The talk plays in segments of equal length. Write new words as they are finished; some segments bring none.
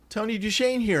Tony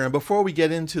Duchesne here, and before we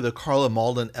get into the Carla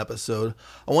Malden episode,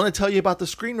 I want to tell you about the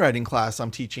screenwriting class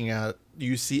I'm teaching at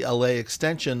UCLA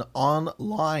Extension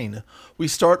online. We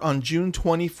start on June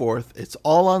 24th. It's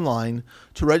all online.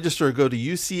 To register, go to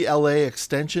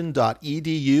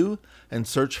uclaextension.edu and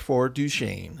search for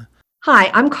Duchesne. Hi,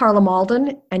 I'm Carla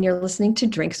Malden, and you're listening to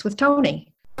Drinks with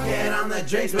Tony. Get on the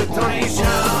Drinks with Tony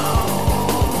show.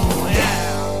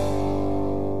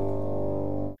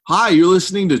 Hi, you're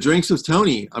listening to Drinks with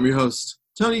Tony. I'm your host,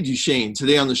 Tony Duchesne.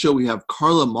 Today on the show, we have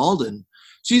Carla Malden.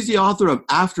 She's the author of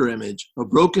Afterimage, a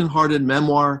broken-hearted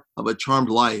memoir of a charmed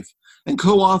life, and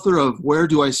co-author of Where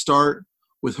Do I Start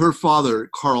with her father,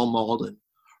 Carl Malden.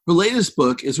 Her latest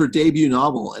book is her debut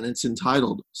novel, and it's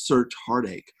entitled Search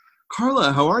Heartache.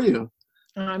 Carla, how are you?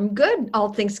 I'm good,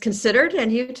 all things considered. And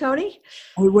you, Tony?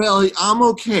 Well, I'm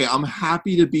okay. I'm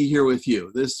happy to be here with you.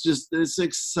 This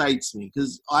excites me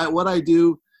because what I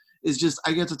do is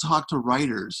I get to talk to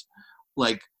writers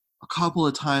like a couple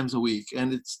of times a week,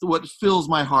 and it's what fills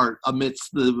my heart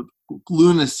amidst the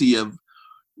lunacy of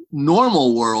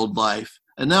normal world life.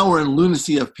 And now we're in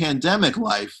lunacy of pandemic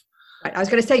life. Right. I was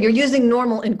going to say, you're using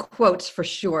normal in quotes for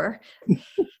sure.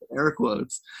 Air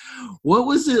quotes. What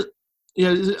was it?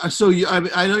 Yeah. So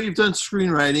I know you've done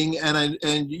screenwriting,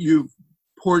 and you've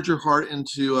poured your heart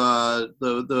into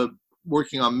the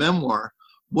working on memoir.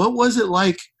 What was it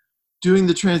like doing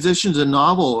the transition to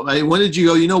novel? When did you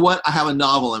go, you know what, I have a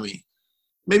novel in me?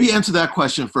 Maybe answer that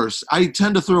question first. I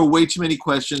tend to throw way too many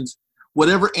questions.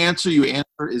 Whatever answer you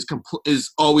answer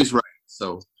is always right.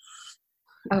 So.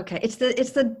 Okay, it's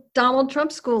the Donald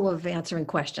Trump school of answering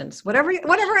questions. Whatever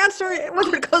answer,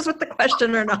 whether it goes with the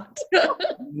question or not. No,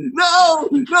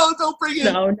 don't bring it.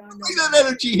 No. Bring that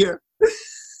energy here.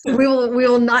 We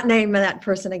will not name that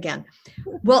person again.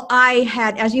 Well, I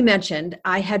had, as you mentioned,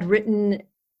 I had written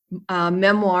a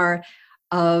memoir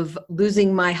of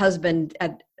losing my husband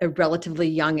at a relatively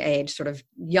young age, sort of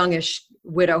youngish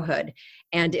widowhood,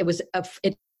 and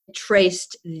it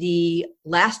traced the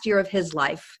last year of his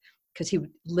life, because he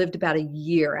lived about a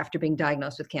year after being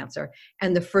diagnosed with cancer,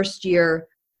 and the first year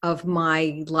of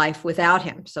my life without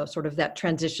him, so sort of that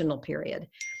transitional period.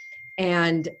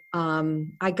 And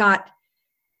I got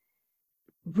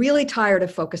really tired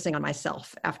of focusing on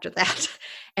myself after that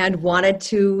and wanted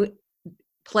to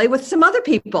play with some other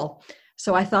people.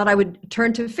 So I thought I would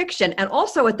turn to fiction. And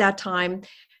also at that time,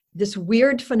 this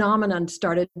weird phenomenon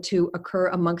started to occur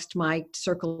amongst my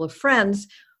circle of friends,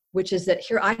 which is that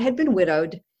here I had been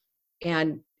widowed,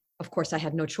 and of course I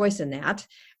had no choice in that,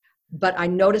 but I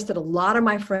noticed that a lot of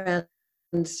my friends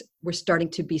were starting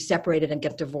to be separated and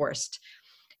get divorced.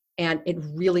 And it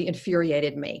really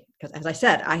infuriated me because, as I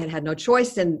said, I had no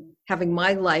choice in having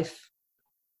my life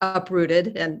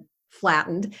uprooted and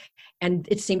flattened. And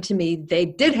it seemed to me they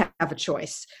did have a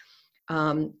choice.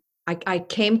 I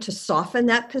came to soften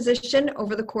that position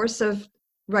over the course of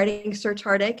writing Search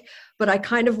Heartache, but I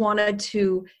kind of wanted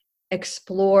to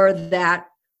explore that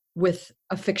with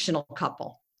a fictional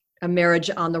couple, a marriage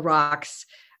on the rocks,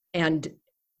 and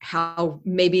how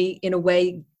maybe in a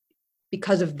way,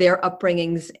 because of their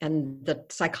upbringings and the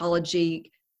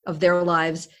psychology of their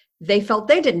lives, they felt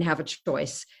they didn't have a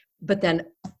choice. But then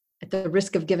at the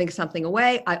risk of giving something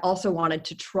away, I also wanted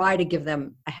to try to give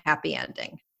them a happy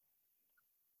ending.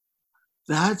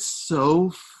 That's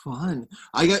so fun.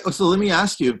 So let me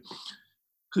ask you,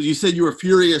 because you said you were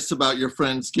furious about your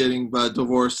friends getting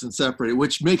divorced and separated,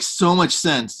 which makes so much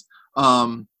sense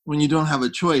when you don't have a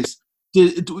choice.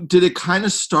 Did it kind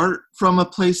of start from a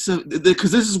place of,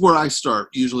 because this is where I start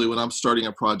usually when I'm starting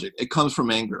a project. It comes from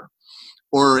anger,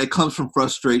 or it comes from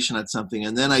frustration at something,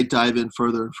 and then I dive in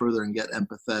further and further and get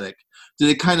empathetic. Did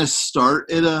it kind of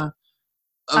start at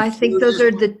I think those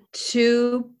are the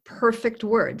two perfect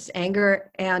words: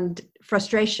 anger and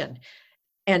frustration,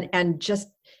 and just.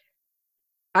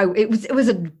 It was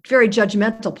a very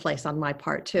judgmental place on my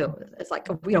part too. It's like,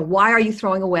 why are you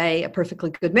throwing away a perfectly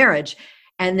good marriage?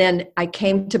 And then I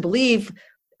came to believe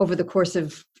over the course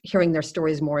of hearing their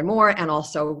stories more and more, and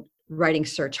also writing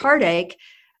Search Heartache,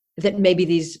 that maybe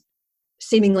these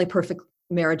seemingly perfect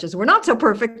marriages were not so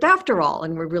perfect after all,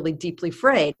 and were really deeply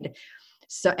frayed.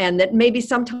 So, and that maybe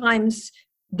sometimes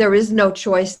there is no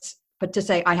choice but to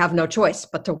say, I have no choice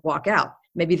but to walk out.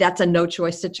 Maybe that's a no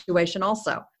choice situation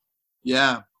also.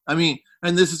 Yeah. I mean,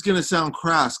 and this is going to sound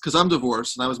crass because I'm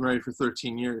divorced and I was married for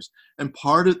 13 years. And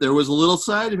there was a little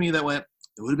side of me that went,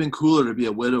 it would have been cooler to be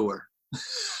a widower.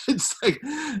 It's like.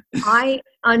 I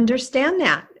understand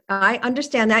that.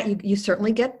 You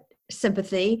certainly get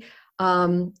sympathy.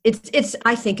 I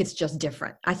think it's just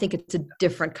different. I think it's a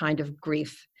different kind of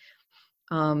grief.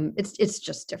 It's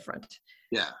just different.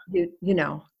 Yeah. You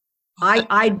know.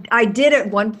 I did at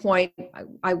one point.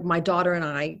 My daughter and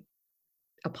I,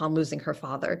 upon losing her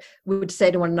father, we would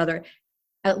say to one another,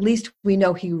 "At least we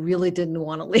know he really didn't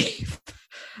want to leave."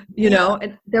 You know,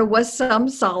 and there was some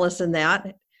solace in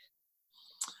that.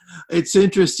 It's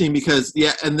interesting because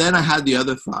and then I had the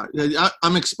other thought.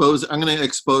 I'm going to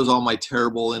expose all my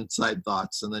terrible inside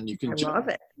thoughts, and then you can I love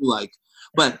it. like.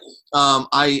 But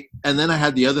and then I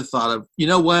had the other thought of, you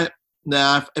know what?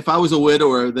 Now, if I was a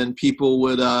widower, then people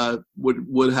would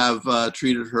have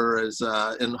treated her as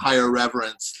in higher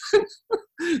reverence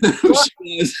than who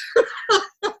she is.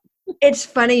 It's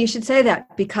funny you should say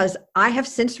that, because I have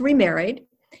since remarried,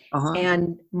 Uh-huh.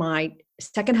 and my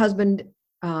second husband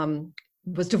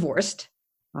was divorced,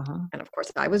 Uh-huh. and of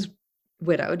course I was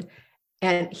widowed.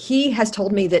 And he has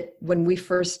told me that when we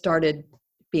first started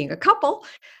being a couple,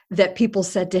 that people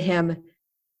said to him,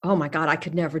 "Oh my God, I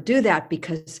could never do that,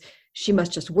 because she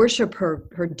must just worship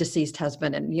her deceased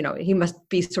husband, and you know, he must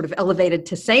be sort of elevated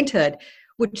to sainthood,"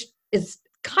 which is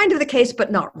kind of the case,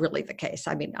 but not really the case.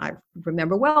 I mean, I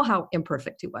remember well how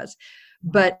imperfect he was,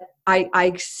 but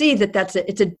I see that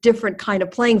it's a different kind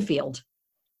of playing field.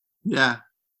 Yeah.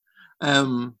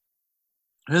 And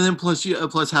then plus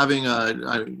having I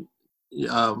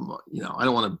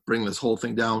don't want to bring this whole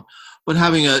thing down, but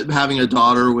having a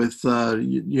daughter with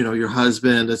your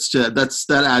husband,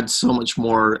 that adds so much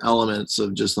more elements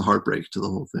of just the heartbreak to the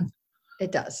whole thing.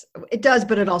 It does,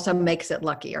 but it also makes it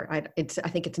luckier. I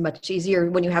think it's much easier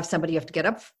when you have somebody you have to get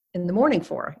up in the morning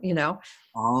for, you know.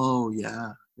 Oh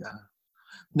yeah, yeah.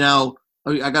 Now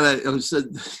I said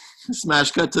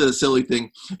smash cut to the silly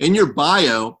thing in your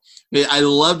bio. I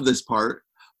love this part.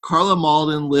 Karla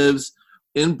Malden lives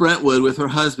in Brentwood with her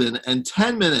husband and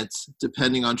 10 minutes,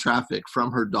 depending on traffic,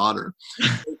 from her daughter.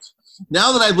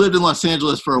 Now that I've lived in Los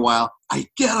Angeles for a while, I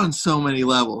get on so many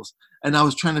levels. And I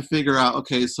was trying to figure out,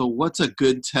 okay, so what's a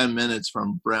good 10 minutes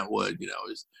from Brentwood? You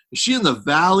know, is she in the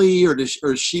valley, or is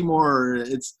she more?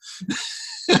 It's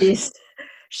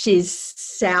she's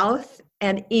south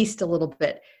and east a little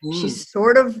bit. Mm. She's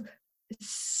sort of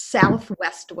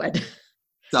southwestwood,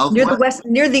 Southwest?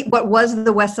 near what was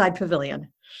the West Side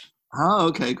Pavilion. Oh,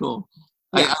 okay, cool.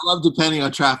 Yeah. I love depending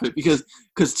on traffic because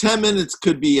 10 minutes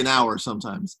could be an hour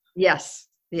sometimes. Yes,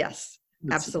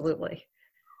 absolutely.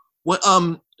 What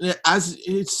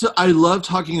I love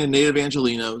talking to native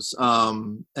Angelenos,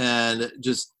 and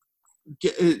just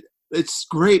it's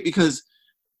great because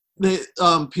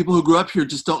the people who grew up here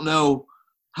just don't know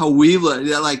how we live.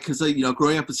 Yeah, like, because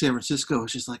growing up in San Francisco,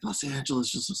 it's just like Los Angeles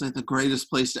just looks like the greatest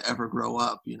place to ever grow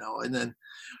up, and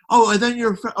then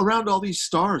you're around all these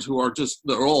stars who are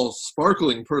they're all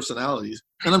sparkling personalities,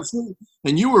 and I'm sure,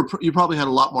 and you probably had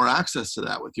a lot more access to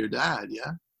that with your dad,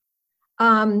 yeah.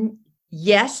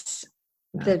 Yes,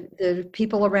 Yeah. the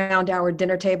people around our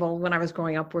dinner table when I was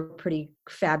growing up were pretty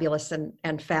fabulous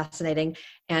and fascinating,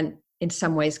 and in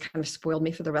some ways kind of spoiled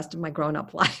me for the rest of my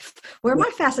grown-up life. Where are my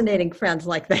fascinating friends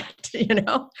like that,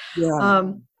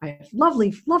 Yeah. I have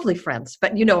lovely, lovely friends,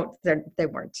 but they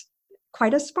weren't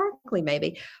quite as sparkly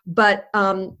maybe. But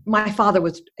my father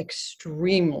was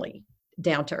extremely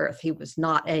down to earth. He was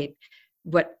not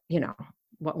what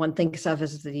one thinks of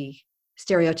as the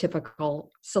stereotypical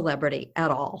celebrity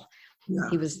at all. Yeah.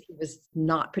 He was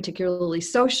not particularly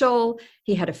social.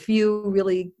 He had a few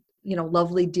really,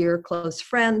 lovely, dear, close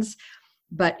friends,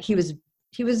 but he was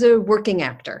a working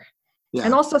actor. Yeah.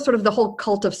 And also sort of the whole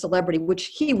cult of celebrity, which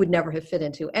he would never have fit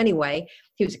into anyway.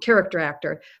 He was a character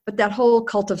actor, but that whole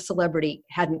cult of celebrity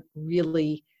hadn't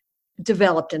really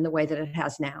developed in the way that it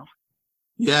has now.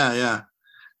 Yeah, yeah.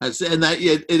 And that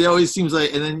it always seems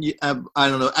like, and then I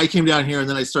don't know. I came down here and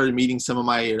then I started meeting some of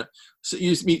my. So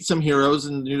you just meet some heroes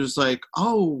and you're just like,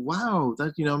 oh wow,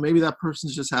 that maybe that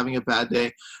person's just having a bad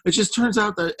day. It just turns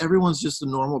out that everyone's just a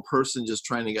normal person just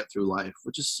trying to get through life,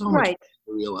 which is so much to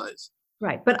realize.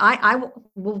 Right, but I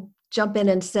will jump in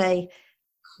and say,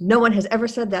 no one has ever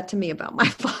said that to me about my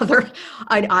father.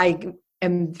 I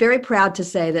am very proud to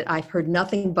say that I've heard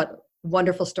nothing but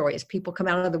wonderful stories. People come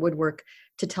out of the woodwork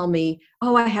to tell me,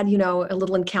 oh, I had, a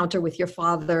little encounter with your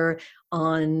father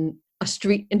on a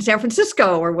street in San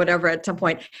Francisco or whatever at some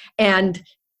point. And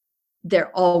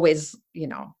they're always,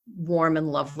 warm and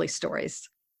lovely stories.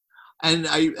 And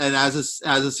as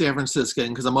a San Franciscan,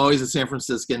 because I'm always a San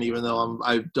Franciscan, even though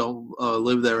I don't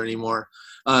live there anymore,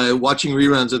 watching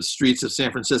reruns of Streets of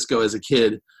San Francisco as a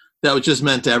kid, that just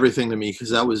meant everything to me,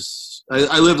 because I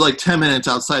lived like 10 minutes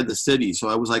outside the city. So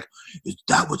I was like, is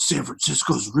that what San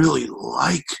Francisco's really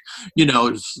like?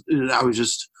 I was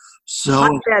just so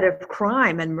hotbed of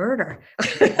crime and murder.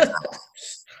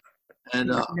 And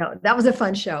no, that was a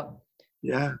fun show.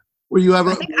 Yeah. Were you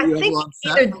ever, I think on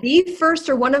set? either the first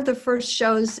or one of the first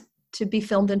shows to be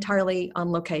filmed entirely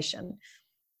on location.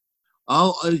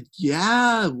 Oh,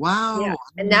 yeah. Wow. Yeah,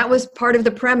 and that was part of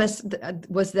the premise,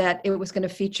 was that it was going to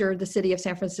feature the city of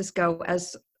San Francisco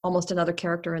as almost another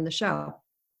character in the show.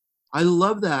 I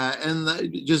love that.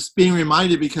 And just being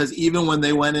reminded, because even when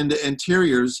they went into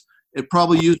interiors, it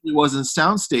probably usually wasn't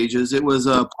sound stages. It was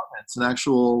apartments and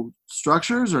actual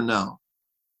structures, or no?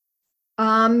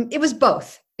 It was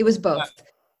both. It was both.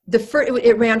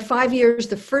 It ran 5 years.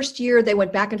 The first year they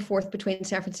went back and forth between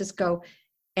San Francisco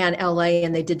and LA,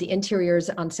 and they did the interiors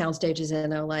on sound stages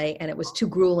in LA, and it was too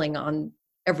grueling on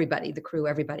everybody, the crew,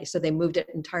 everybody. So they moved it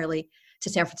entirely to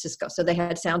San Francisco. So they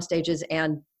had sound stages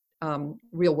and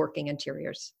real working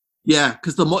interiors. Yeah,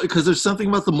 because there's something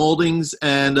about the moldings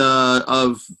and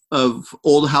of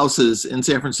old houses in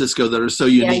San Francisco that are so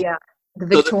unique. Yeah, the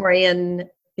Victorian.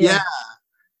 Yeah.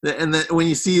 And then when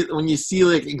you see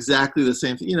like exactly the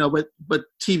same thing, you know, but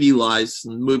TV lies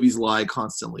and movies lie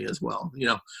constantly as well. You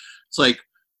know, it's like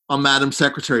on Madam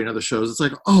Secretary and other shows, it's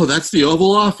like, oh, that's the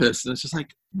Oval Office, and it's just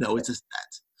like, no, it's a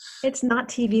set. It's not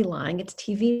TV lying; it's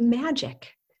TV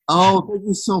magic. Oh, thank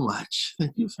you so much.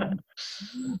 Thank you so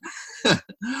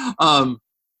much.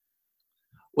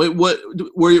 Wait, what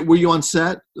were you on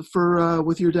set for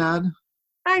with your dad?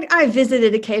 I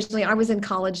visited occasionally. I was in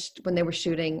college when they were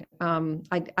shooting.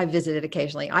 I visited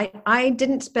occasionally. I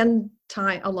didn't spend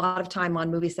a lot of time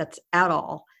on movie sets at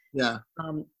all. Yeah.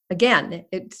 Again,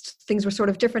 things were sort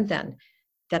of different then.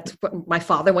 That's what my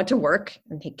father went to work,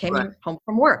 and he came home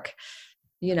from work.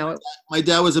 You know, my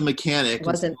dad was a mechanic. It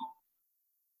wasn't.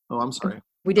 Oh, I'm sorry.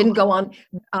 We didn't go on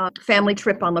family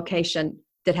trip on location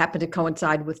that happened to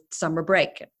coincide with summer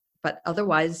break, but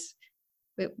otherwise,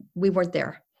 we weren't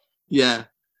there. Yeah.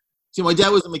 See, my dad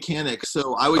was a mechanic,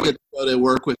 so I would get to go to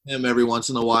work with him every once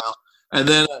in a while. And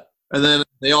then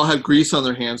they all had grease on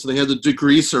their hands, so they had the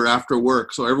degreaser after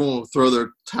work. So everyone would throw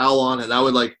their towel on it. I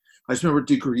just remember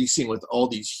degreasing with all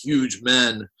these huge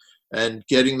men and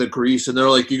getting the grease. And they're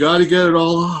like, you got to get it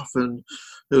all off. And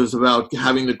it was about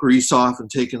having the grease off and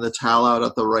taking the towel out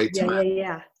at the right time.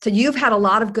 Yeah. So you've had a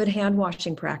lot of good hand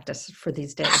washing practice for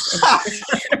these days.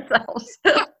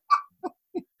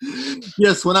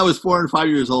 Yes, when I was 4 and 5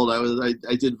 years old,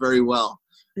 I did very well.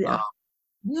 Yeah.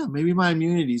 Yeah, maybe my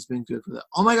immunity's been good for that.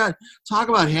 Oh my God, talk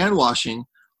about hand washing.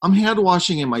 I'm hand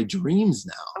washing in my dreams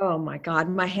now. Oh my God,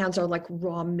 my hands are like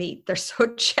raw meat. They're so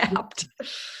chapped.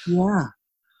 Yeah.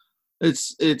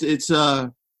 It's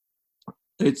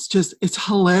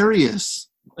hilarious.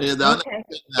 Yeah, Okay.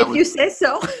 If you say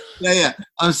so. Yeah.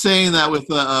 I'm saying that with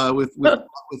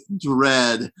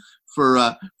dread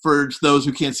for those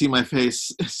who can't see my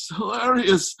face. It's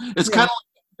hilarious. It's kind of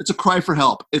it's a cry for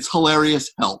help. It's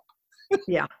hilarious help.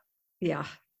 Yeah.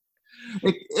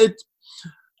 It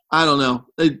I don't know.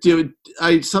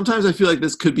 Sometimes I feel like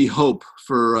this could be hope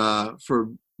for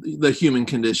the human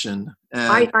condition.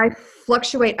 And I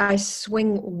fluctuate. I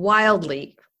swing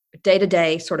wildly day to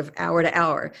day, sort of hour to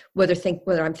hour, whether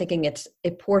I'm thinking it's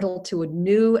a portal to a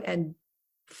new and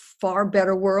far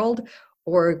better world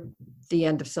or the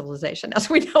end of civilization as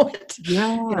we know it.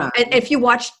 Yeah. You know, and if you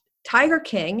watch Tiger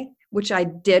King, which I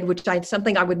did,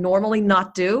 something I would normally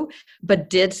not do, but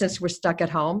did since we're stuck at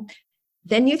home,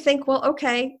 then you think, well,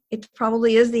 okay, it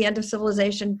probably is the end of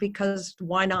civilization, because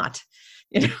why not?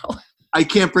 You know, I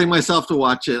can't bring myself to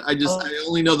watch it. I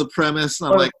only know the premise,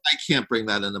 and I'm like, I can't bring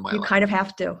that into my life. You kind of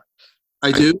have to.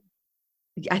 I do?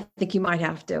 I think you might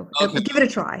have to. Okay. Give it a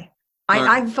try. Right.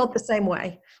 I felt the same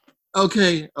way.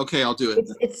 Okay, I'll do it.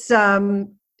 It's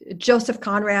Joseph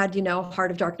Conrad, Heart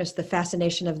of Darkness, The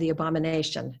Fascination of the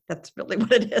Abomination. That's really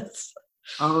what it is.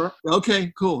 All right.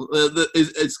 Okay, cool.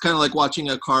 It's kind of like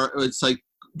watching a car. It's like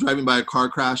driving by a car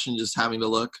crash and just having to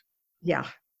look. Yeah.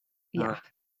 Right.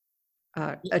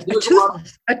 A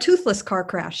toothless car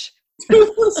crash.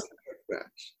 Toothless car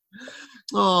crash.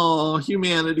 Oh,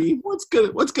 humanity! What's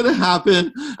gonna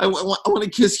happen? I want to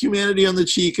kiss humanity on the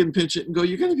cheek and pinch it and go,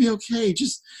 "You're gonna be okay.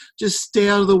 Just stay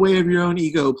out of the way of your own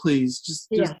ego, please."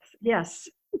 Yes.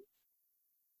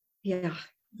 Yeah.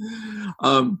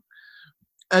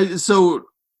 So,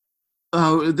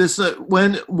 this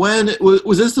when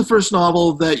was this the first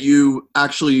novel that you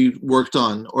actually worked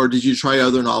on, or did you try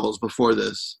other novels before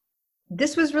this?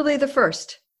 This was really the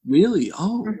first. Really?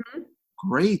 Oh,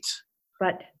 great.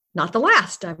 But not the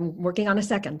last. I'm working on a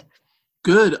second.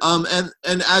 Good. And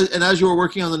as you were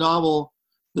working on the novel,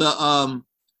 I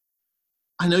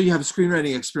know you have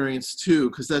screenwriting experience too,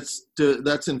 because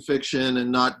that's in fiction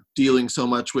and not dealing so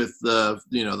much with the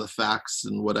facts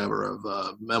and whatever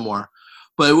of memoir.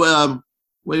 But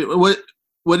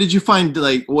what did you find?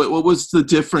 Like, what was the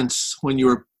difference when you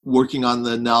were working on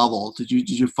the novel? Did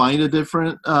you find a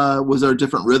different, was there a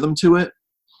different rhythm to it?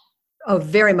 Oh,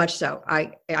 very much so.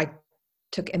 I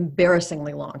took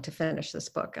embarrassingly long to finish this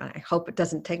book. I hope it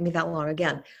doesn't take me that long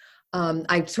again.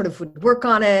 I sort of would work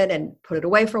on it and put it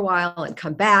away for a while and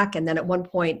come back. And then at one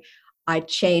point I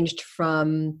changed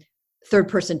from third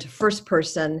person to first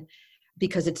person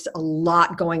because it's a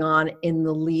lot going on in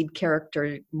the lead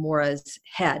character, Maura's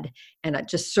head. And it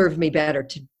just served me better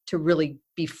to really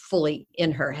be fully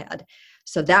in her head.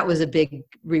 So that was a big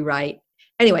rewrite.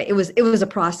 Anyway, it was a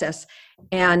process.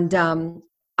 And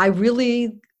I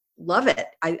really love it.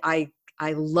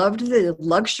 I loved the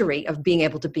luxury of being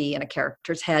able to be in a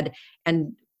character's head,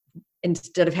 and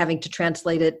instead of having to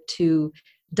translate it to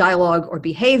dialogue or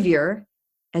behavior,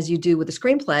 as you do with a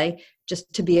screenplay,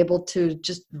 just to be able to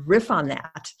just riff on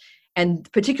that.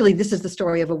 And particularly, this is the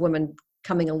story of a woman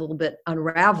coming a little bit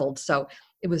unraveled. So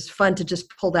it was fun to just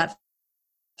pull that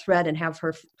thread and have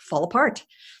her fall apart.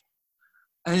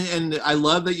 And I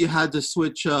love that you had to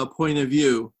switch point of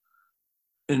view.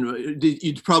 And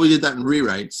you probably did that in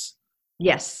rewrites.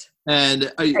 Yes.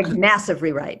 And a massive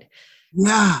rewrite.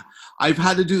 Yeah, I've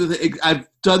had to do I've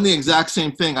done the exact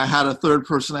same thing. I had a third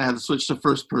person. I had to switch to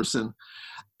first person.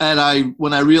 And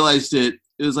when I realized it,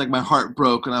 it was like my heart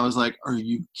broke. And I was like, are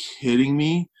you kidding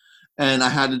me? And I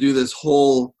had to do this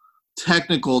whole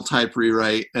technical type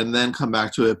rewrite and then come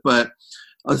back to it. But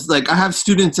I was like, I have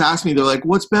students ask me, they're like,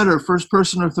 what's better, first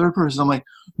person or third person? I'm like,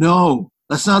 no,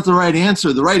 that's not the right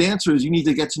answer. The right answer is you need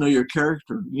to get to know your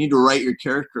character. You need to write your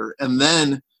character. And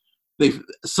then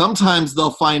sometimes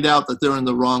they'll find out that they're in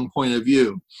the wrong point of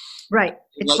view. Right.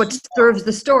 It's what serves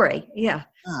the story. Yeah.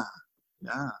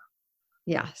 Yeah.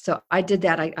 Yeah. So I did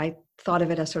that. I thought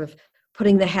of it as sort of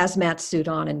putting the hazmat suit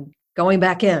on and going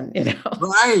back in,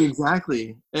 Right,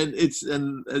 exactly. And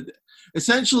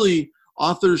essentially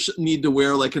authors need to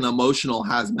wear like an emotional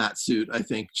hazmat suit, I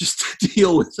think, just to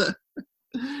deal with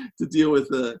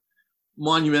the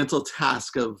monumental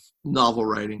task of novel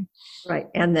writing. Right.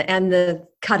 And the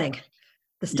cutting,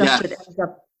 the stuff Yes. that ends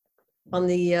up on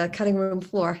the cutting room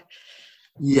floor.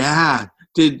 Yeah.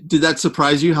 Did that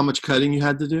surprise you how much cutting you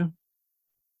had to do?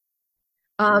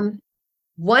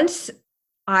 Once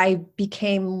I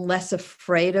became less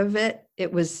afraid of it,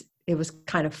 it was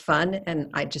kind of fun, and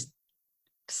I just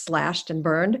slashed and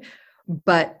burned.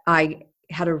 But I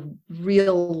had a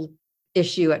real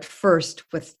issue at first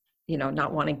with,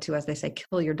 not wanting to, as they say,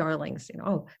 kill your darlings.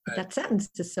 Oh, but that sentence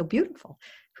is so beautiful.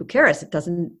 Who cares? It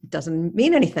doesn't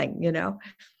mean anything,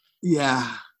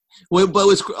 Yeah. Well, but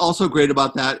what's also great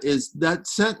about that is that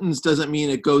sentence doesn't mean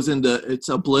it's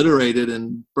obliterated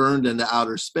and burned into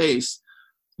outer space.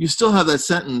 You still have that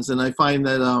sentence, and I find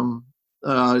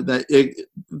that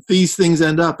these things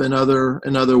end up in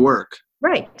other work.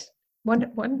 Right.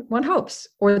 One hopes,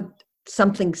 or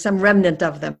something, some remnant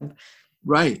of them.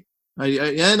 Right.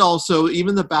 And also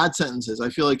even the bad sentences. I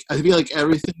feel like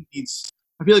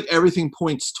everything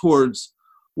points towards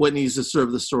what needs to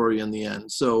serve the story in the end.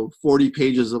 So 40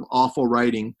 pages of awful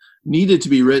writing needed to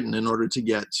be written in order to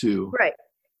get to. Right.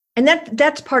 And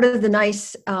that's part of the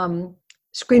nice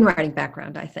screenwriting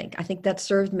background, I think. I think that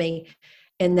served me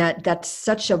in that's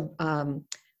such a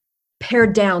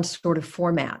pared down sort of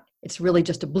format. It's really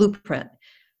just a blueprint.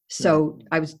 So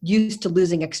I was used to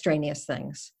losing extraneous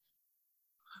things.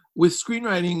 With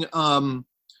screenwriting,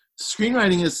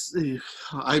 screenwriting is,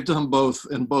 I've done both,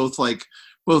 and both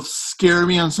scare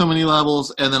me on so many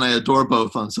levels, and then I adore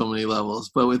both on so many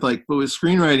levels. But with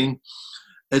screenwriting,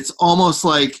 it's almost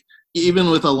like,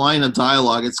 even with a line of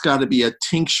dialogue, it's got to be a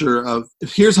tincture of,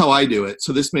 here's how I do it.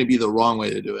 So this may be the wrong way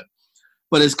to do it,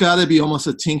 but it's got to be almost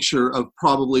a tincture of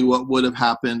probably what would have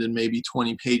happened in maybe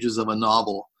 20 pages of a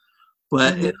novel.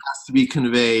 But it has to be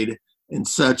conveyed in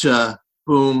such a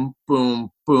boom, boom,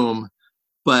 boom.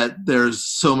 But there's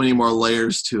so many more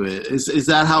layers to it. Is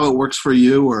that how it works for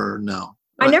you, or no?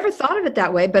 I never thought of it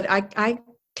that way, but I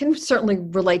can certainly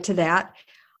relate to that.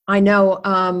 I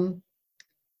know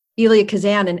Elia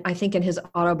Kazan, and I think in his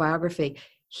autobiography,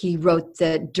 he wrote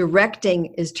that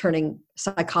directing is turning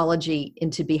psychology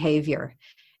into behavior.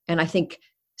 And I think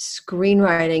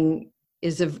screenwriting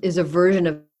is a version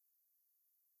of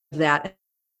that.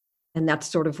 And that's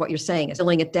sort of what you're saying, is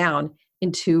filling it down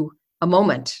into a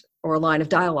moment or a line of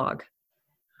dialogue.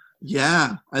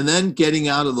 Yeah. And then getting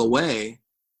out of the way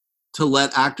to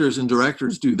let actors and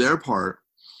directors do their part.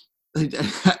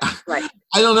 Right.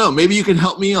 I don't know. Maybe you can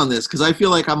help me on this, because I feel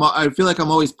like I'm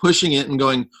always pushing it and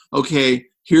going, okay,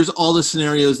 here's all the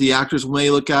scenarios the actors may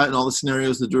look at and all the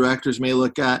scenarios the directors may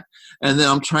look at, and then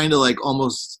I'm trying to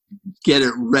almost get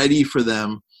it ready for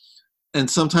them. And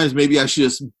sometimes maybe I should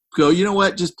just go, you know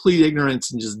what, just plead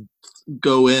ignorance and just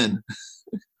go in?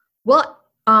 Well,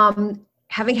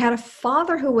 having had a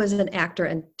father who was an actor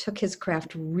and took his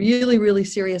craft really, really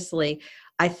seriously,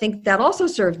 I think that also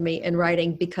served me in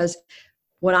writing, because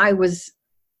when I was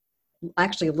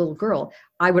actually a little girl,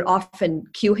 I would often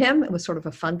cue him. It was sort of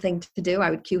a fun thing to do. I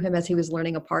would cue him as he was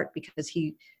learning a part, because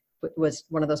he was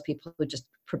one of those people who just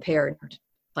prepared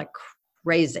like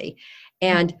crazy.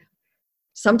 And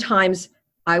sometimes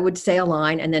I would say a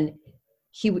line, and then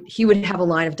he would have a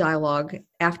line of dialogue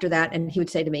after that, and he would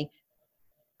say to me,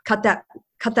 cut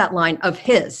that line of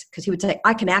his, because he would say,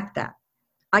 I can act that.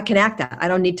 I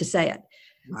don't need to say it.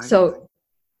 Right. So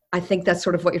I think that's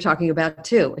sort of what you're talking about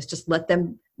too, is just let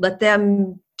them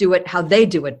do it how they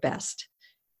do it best.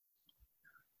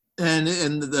 And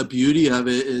the beauty of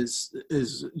it is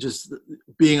just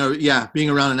being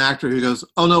around an actor who goes,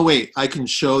 oh no, wait, I can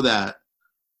show that.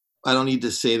 I don't need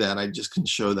to say that. I just can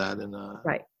show that.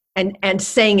 Right. And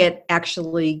saying it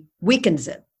actually weakens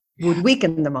it, would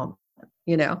weaken the moment,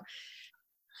 you know?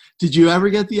 Did you ever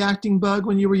get the acting bug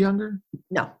when you were younger?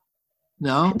 No.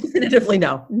 No? Definitively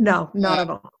no. No, not at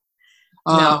all.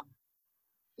 No.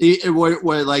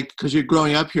 Because you're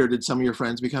growing up here, did some of your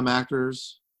friends become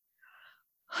actors?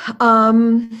 Let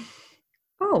me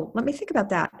think about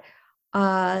that.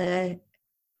 I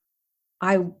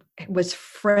was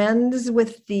friends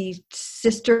with the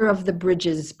sister of the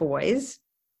Bridges boys,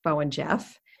 Bo and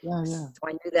Jeff. Yeah. So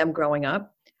I knew them growing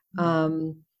up.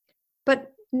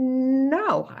 But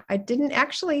no, I didn't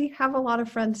actually have a lot of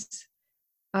friends.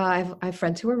 I have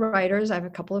friends who were writers. I have a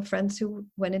couple of friends who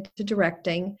went into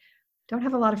directing. Don't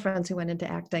have a lot of friends who went into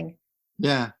acting.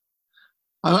 Yeah.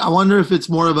 I wonder if it's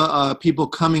more of a people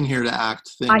coming here to act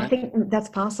thing. I think that's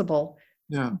possible.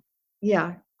 Yeah.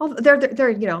 Yeah. Well, they're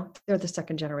the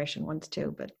second generation ones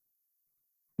too, but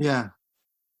yeah,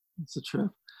 it's a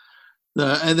trip.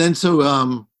 Because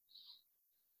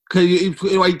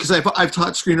I've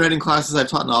taught screenwriting classes, I've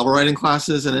taught novel writing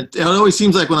classes, and it always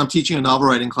seems like when I'm teaching a novel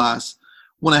writing class,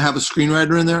 when I have a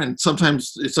screenwriter in there, and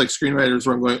sometimes it's like screenwriters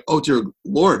where I'm going, oh dear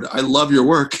Lord, I love your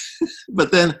work,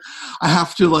 but then I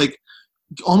have to like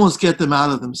almost get them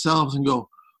out of themselves and go,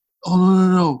 oh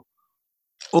no,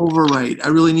 overwrite. I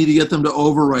really need to get them to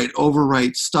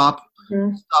overwrite. Stop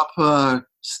the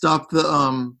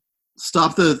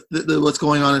what's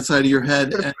going on inside of your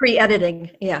head. Sort of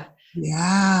pre-editing. Yeah.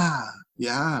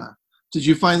 Yeah. Did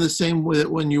you find the same with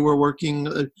when you were working?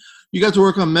 You got to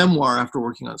work on memoir after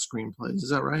working on screenplays. Is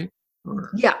that right?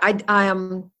 Or? Yeah. I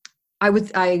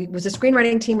was a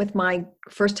screenwriting team with my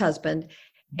first husband,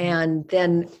 and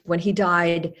then when he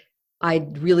died, I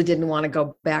really didn't want to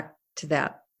go back to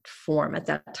that form at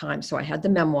that time. So I had the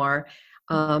memoir,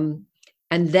 and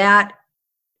that,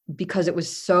 because it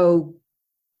was so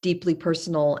deeply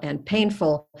personal and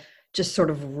painful, just sort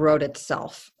of wrote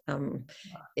itself.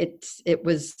 It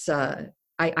was,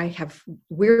 I have,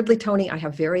 weirdly, Tony, I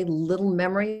have very little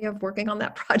memory of working on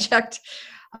that project.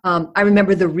 I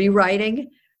remember the rewriting,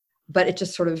 but it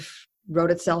just sort of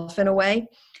wrote itself in a way.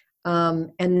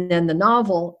 And then the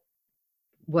novel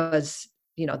was,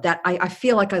 that I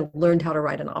feel like I learned how to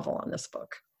write a novel on this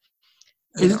book.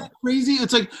 Isn't that crazy?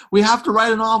 It's like we have to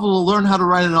write a novel to learn how to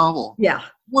write a novel. Yeah.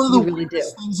 One of the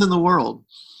weirdest things in the world.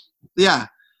 Yeah.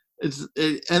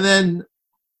 And then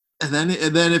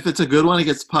if it's a good one, it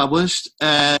gets published,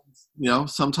 and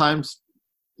sometimes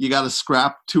you got to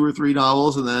scrap 2 or 3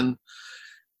 novels, and then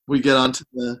we get on to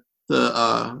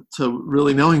to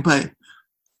really knowing. But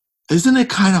isn't it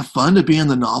kind of fun to be in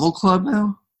the novel club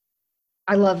now?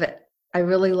 I love it. I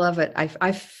really love it.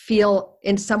 I feel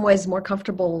in some ways more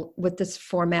comfortable with this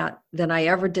format than I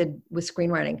ever did with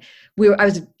screenwriting.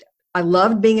 I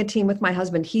loved being a team with my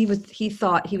husband. He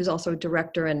thought he was also a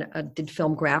director and did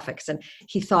film graphics, and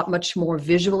he thought much more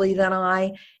visually than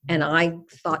I, and I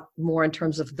thought more in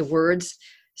terms of the words.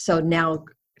 So now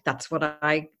that's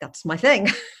my thing.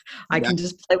 I can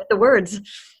just play with the words.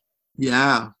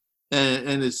 Yeah.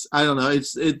 And it's, I don't know,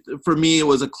 for me, it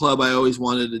was a club I always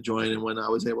wanted to join. And when I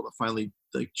was able to finally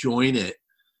join it,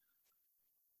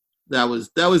 I was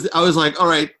like, all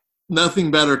right,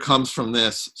 nothing better comes from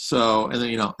this. So, and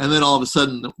then all of a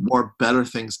sudden more better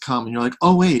things come, and you're like,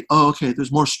 oh wait, okay,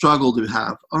 there's more struggle to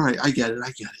have. All right. I get it.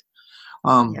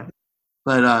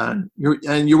 But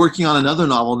you're working on another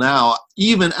novel now,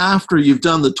 even after you've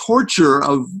done the torture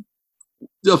of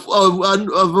the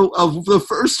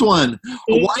first one.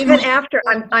 Even after,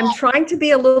 I'm trying to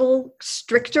be a little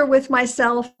stricter with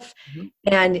myself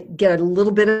and get a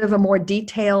little bit of a more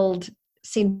detailed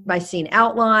scene by scene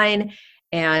outline,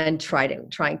 and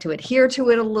trying to adhere to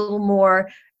it a little more,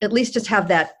 at least just have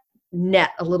that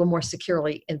net a little more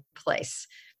securely in place.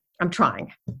 I'm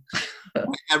trying.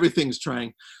 Everything's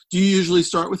trying. Do you usually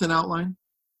start with an outline?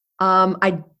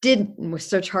 I did with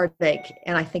Search Heartache,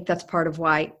 and I think that's part of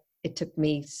why it took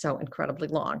me so incredibly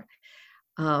long.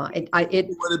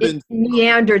 It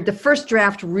meandered. The first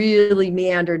draft really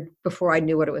meandered before I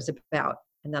knew what it was about,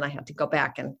 and then I had to go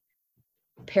back and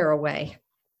pare away.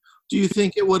 Do you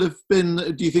think it would have been?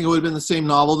 Do you think it would have been the same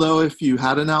novel though if you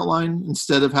had an outline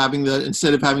instead of having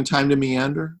time to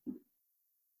meander?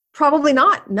 Probably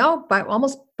not. No,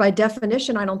 almost by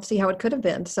definition, I don't see how it could have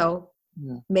been. So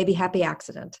maybe happy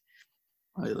accident.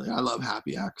 I love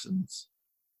happy accidents.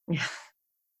 Yeah.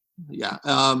 Yeah.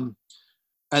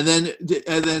 And then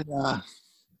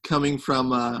coming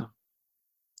from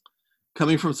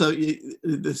so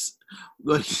this,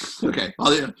 like, okay,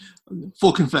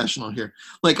 full confessional here.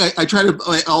 Like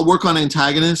I'll work on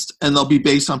antagonist, and they'll be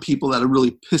based on people that have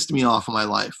really pissed me off in my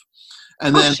life,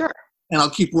 and then sure. And I'll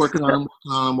keep working on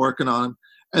them,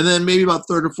 and then maybe about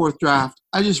third or fourth draft,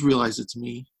 I just realize it's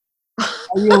me. I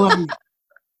realize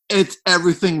it's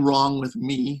everything wrong with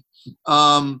me.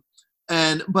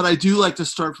 But I do like to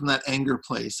start from that anger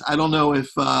place. I don't know if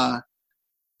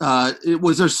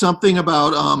was there something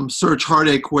about Search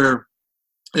Heartache where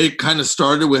it kind of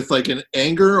started with like an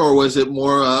anger, or was it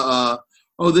more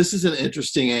this is an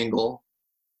interesting angle?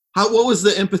 What was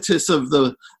the impetus of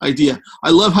the idea? I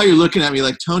love how you're looking at me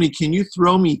like, Tony, can you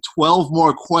throw me 12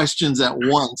 more questions at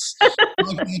once?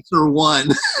 I'll answer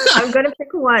one. I'm going to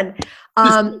pick one.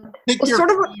 Pick your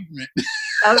favorite.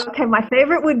 Okay, my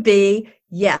favorite would be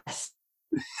yes.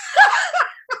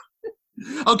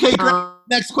 Okay, great.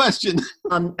 Next question.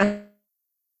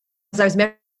 As I was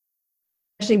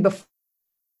mentioning before,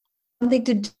 something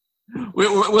to do we're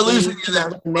losing you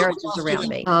there. Marriages around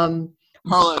me.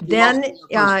 Carla, then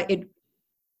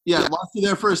lost you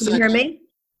there for a second. Can you hear me?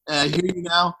 I hear you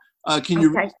now. Can you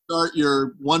restart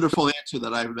your wonderful answer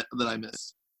that I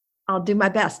missed? I'll do my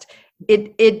best.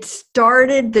 It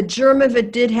started, the germ of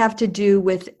it did have to do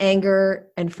with anger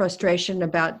and frustration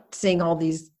about seeing all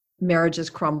these marriages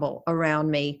crumble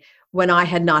around me when I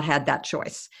had not had that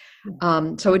choice.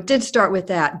 So it did start with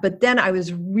that. But then I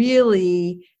was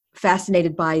really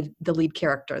fascinated by the lead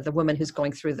character, the woman who's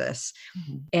going through this.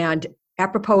 Mm-hmm. And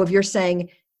apropos of your saying,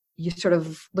 you sort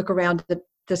of look around at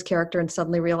this character and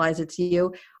suddenly realize it's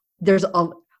you. There's a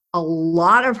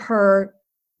lot of her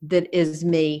that is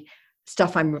me,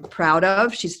 stuff I'm proud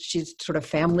of. She's sort of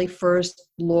family first,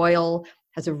 loyal,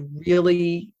 has a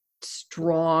really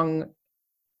strong,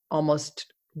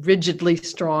 almost rigidly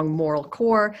strong moral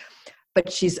core,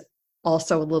 but she's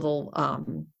also a little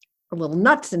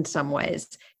nuts in some ways.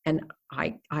 And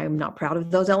I am not proud of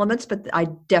those elements, but I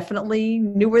definitely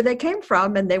knew where they came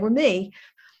from, and they were me.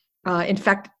 In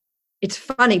fact, it's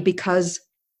funny because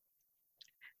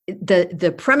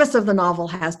the premise of the novel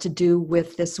has to do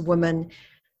with this woman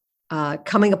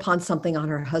coming upon something on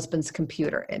her husband's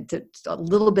computer. And a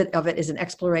little bit of it is an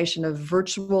exploration of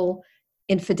virtual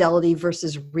infidelity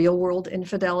versus real world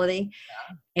infidelity.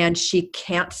 And she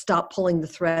can't stop pulling the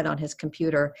thread on his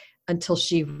computer until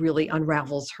she really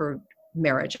unravels her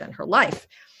marriage and her life.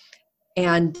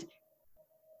 And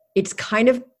it's kind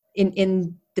of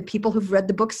in the people who've read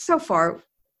the book so far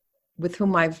with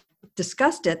whom I've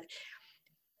discussed it,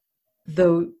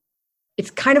 though it's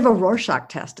kind of a Rorschach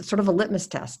test. It's sort of a litmus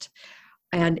test.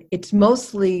 And it's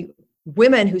mostly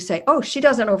women who say, oh, she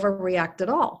doesn't overreact at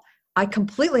all. I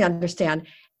completely understand.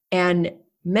 And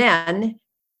men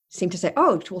seem to say,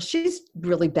 oh, well, she's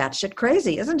really batshit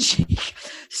crazy, isn't she?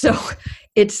 So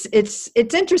it's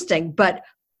interesting, but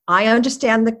I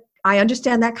understand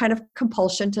that kind of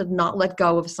compulsion to not let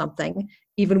go of something,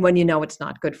 even when you know it's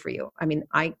not good for you. I mean,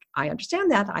 I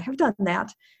understand that. I have done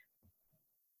that.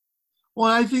 Well,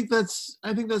 I think that's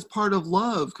part of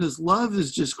love, because love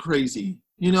is just crazy.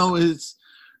 You know,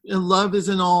 love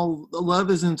isn't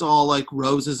all like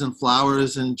roses and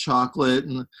flowers and chocolate,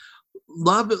 and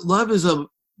love is a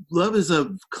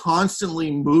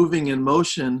constantly moving in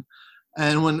motion.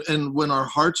 And when our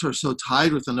hearts are so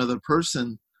tied with another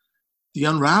person, the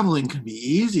unraveling can be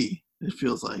easy, it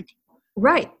feels like.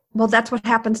 Right. Well, that's what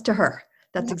happens to her.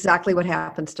 That's exactly what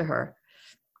happens to her.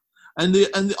 And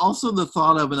also the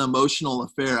thought of an emotional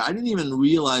affair. I didn't even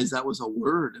realize that was a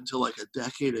word until like a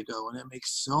decade ago, and it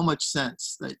makes so much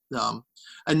sense that.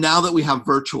 And now that we have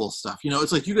virtual stuff, you know,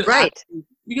 it's like you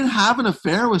can have an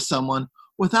affair with someone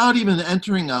without even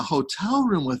entering a hotel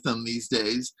room with them these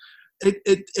days.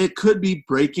 It could be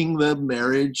breaking the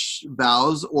marriage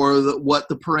vows or what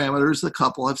the parameters the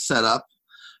couple have set up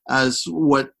as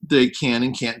what they can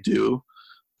and can't do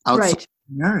outside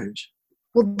marriage.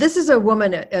 Well, this is a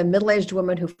woman, a middle-aged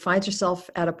woman who finds herself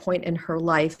at a point in her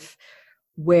life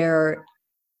where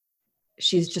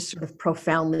she's just sort of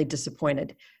profoundly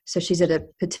disappointed. So she's at a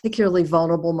particularly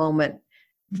vulnerable moment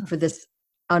for this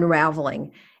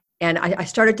unraveling. And I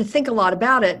started to think a lot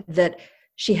about it, that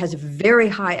she has very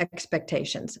high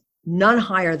expectations, none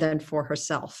higher than for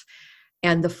herself.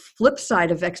 And the flip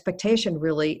side of expectation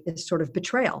really is sort of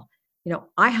betrayal.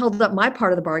 I held up my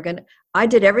part of the bargain. I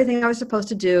did everything I was supposed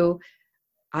to do.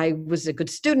 I was a good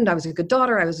student. I was a good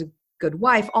daughter. I was a good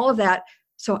wife, all of that.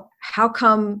 So how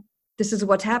come this is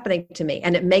what's happening to me?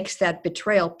 And it makes that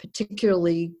betrayal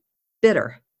particularly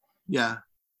bitter. Yeah.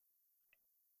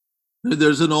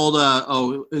 There's an old,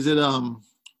 is it,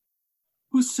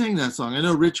 who sang that song? I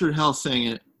know Richard Hell sang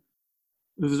it.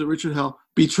 Was it Richard Hell?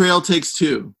 Betrayal Takes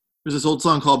Two. There's this old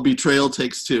song called Betrayal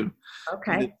Takes Two.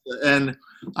 Okay. And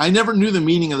I never knew the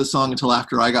meaning of the song until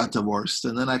after I got divorced.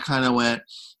 And then I kind of went,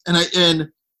 and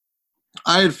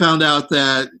I had found out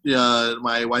that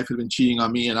my wife had been cheating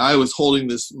on me, and I was holding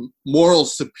this moral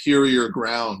superior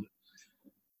ground.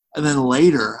 And then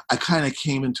later, I kind of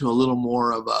came into a little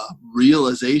more of a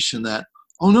realization that,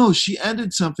 oh no, she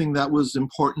ended something that was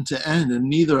important to end, and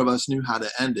neither of us knew how to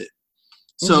end it.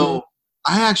 So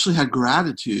I actually had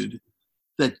gratitude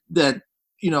that I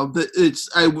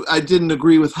didn't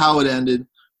agree with how it ended,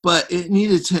 but it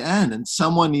needed to end, and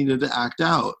someone needed to act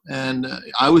out, and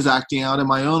I was acting out in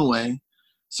my own way.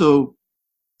 So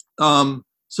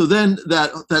then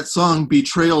that song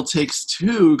Betrayal Takes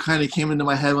Two kind of came into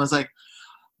my head, and I was like,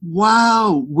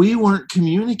 wow, we weren't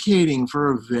communicating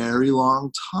for a very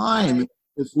long time.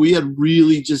 If we had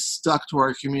really just stuck to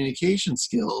our communication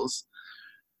skills,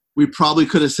 we probably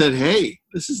could have said, hey,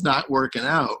 this is not working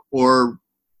out, or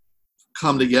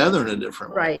come together in a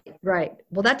different way. Right.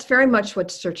 Well, that's very much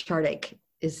what Search Heartache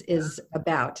is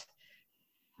about.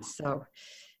 So,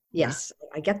 yes,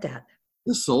 I get that.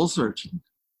 The soul searching.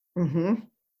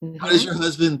 Mm-hmm. How does your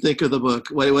husband think of the book?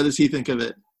 What does he think of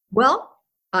it? Well,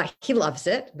 he loves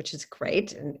it, which is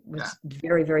great, and was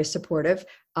very, very supportive.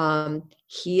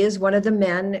 He is one of the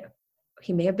men.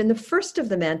 He may have been the first of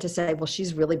the men to say, well,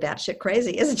 she's really batshit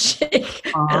crazy, isn't she?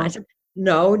 And I said,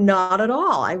 no, not at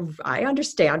all. I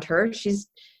understand her. She's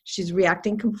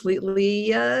reacting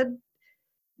completely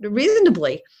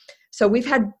reasonably. So we've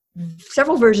had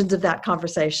several versions of that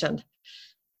conversation.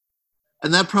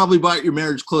 And that probably brought your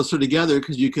marriage closer together,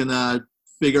 because you can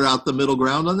figure out the middle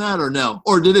ground on that, or no?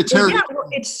 Or did it tear? Yeah,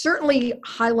 it certainly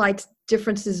highlights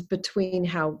differences between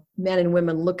how men and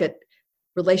women look at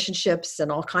relationships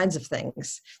and all kinds of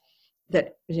things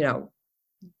that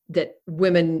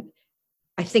women,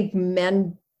 I think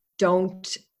men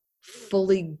don't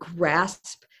fully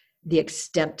grasp the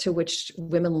extent to which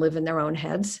women live in their own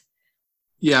heads.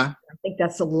 Yeah. I think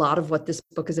that's a lot of what this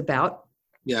book is about.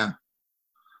 Yeah.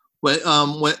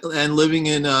 And living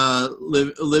in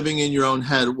your own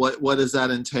head, what does that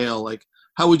entail? Like,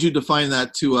 how would you define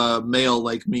that to a male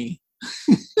like me?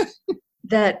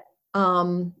 That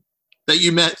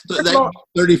you met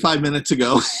 35 minutes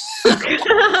ago.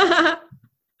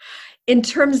 In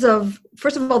terms of,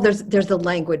 first of all, there's the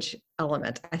language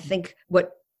element. I think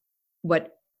what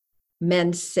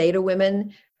men say to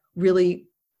women really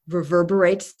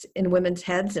reverberates in women's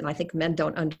heads, and I think men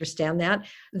don't understand that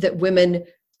women,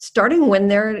 starting when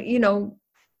they're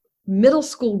middle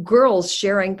school girls,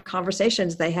 sharing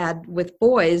conversations they had with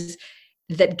boys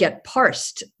that get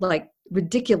parsed like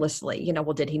ridiculously.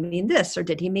 Well, did he mean this or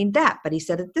did he mean that? But he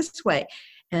said it this way,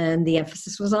 and the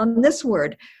emphasis was on this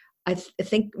word. I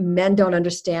think men don't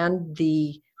understand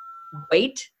the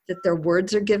weight that their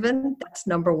words are given. That's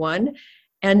number one.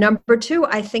 And number two,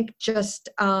 I think just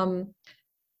the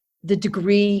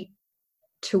degree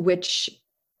to which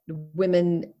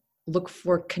women look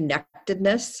for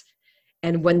connectedness,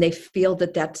 and when they feel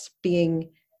that that's being,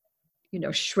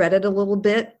 shredded a little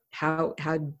bit, how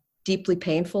deeply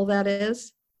painful that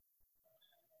is.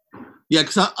 Yeah,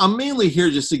 because I'm mainly here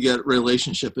just to get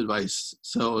relationship advice.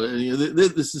 So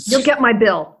this is. You'll get my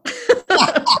bill.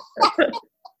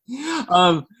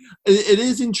 It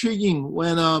is intriguing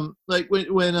when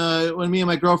when me and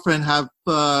my girlfriend have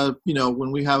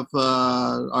when we have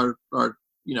our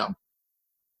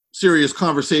serious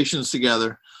conversations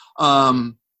together.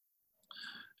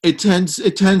 It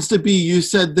tends to be, you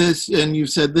said this and you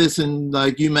said this and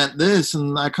like you meant this,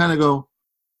 and I kind of go,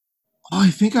 oh, I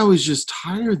think I was just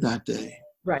tired that day.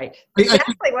 Right.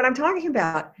 Exactly what I'm talking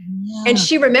about. Yeah. And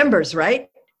she remembers, right?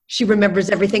 She remembers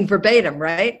everything verbatim,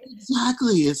 right?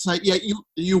 Exactly. It's like, yeah,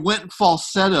 you went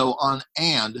falsetto on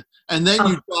and then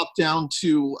you drop down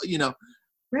to,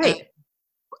 right.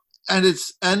 And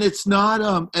it's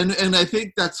not and I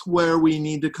think that's where we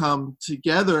need to come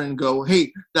together and go,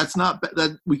 hey, that's not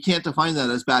that, we can't define that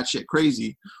as batshit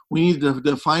crazy. We need to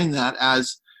define that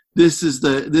as this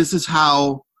is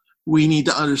how we need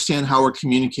to understand how we're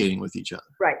communicating with each other.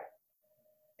 Right.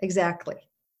 Exactly.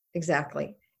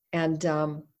 And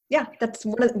that's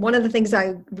one of the things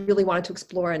I really wanted to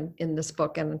explore in this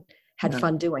book and had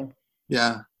fun doing.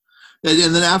 Yeah.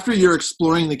 And then after you're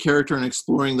exploring the character and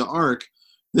exploring the arc,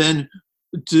 then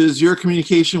does your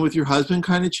communication with your husband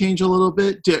kind of change a little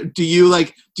bit? Do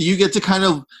you get to kind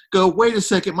of go, wait a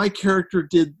second, my character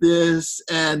did this,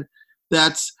 and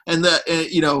is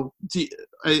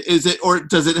it, or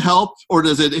does it help, or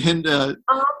does it hinder?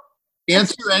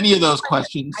 Answer any of those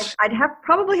questions. I'd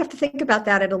probably have to think about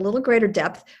that at a little greater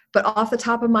depth, but off the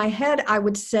top of my head, I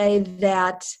would say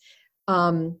that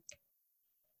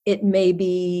it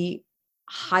maybe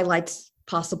highlights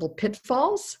possible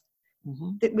pitfalls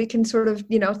that we can sort of,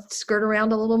 skirt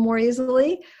around a little more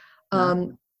easily.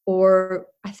 Or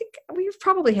I think we've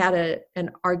probably had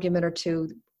an argument or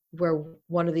two where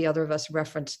one or the other of us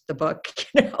referenced the book,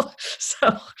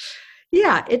 So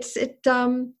yeah, it's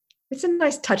a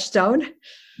nice touchstone.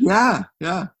 Yeah.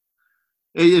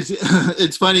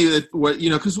 It's funny that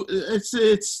because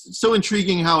it's so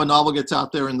intriguing how a novel gets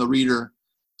out there and the reader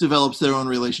develops their own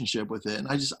relationship with it. And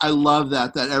I love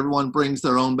that everyone brings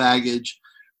their own baggage,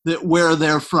 that where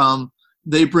they're from,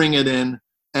 they bring it in,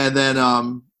 and then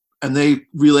and they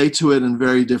relate to it in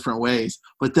very different ways.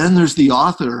 But then there's the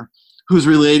author who's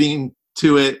relating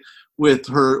to it with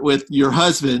your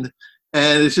husband.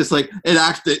 And it's just like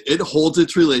it holds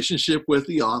its relationship with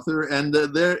the author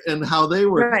and how they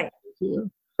were. Right.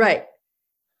 Right.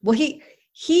 Well, he,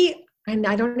 and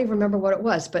I don't even remember what it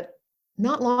was, but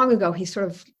not long ago, he sort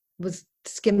of was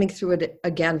skimming through it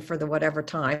again for the whatever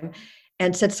time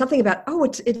and said something about,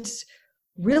 it's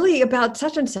really about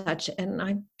such and such. And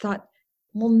I thought,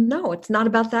 well, no, it's not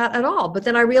about that at all. But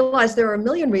then I realized there are a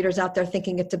million readers out there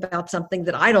thinking it's about something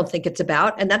that I don't think it's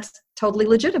about. And that's totally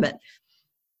legitimate.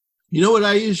 You know what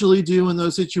I usually do in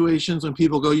those situations when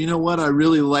people go, you know what, I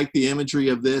really like the imagery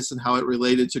of this and how it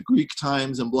related to Greek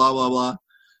times and blah, blah, blah.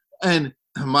 And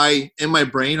in my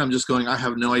brain, I'm just going, I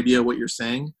have no idea what you're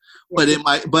saying.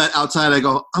 Yeah. But outside I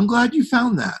go, I'm glad you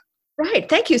found that. Right.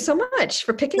 Thank you so much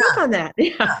for picking up on that.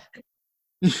 Yeah.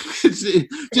 It's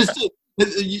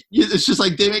just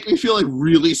like they make me feel like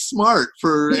really smart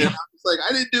for it's like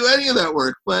I didn't do any of that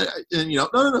work, no,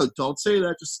 don't say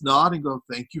that. Just nod and go,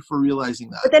 thank you for realizing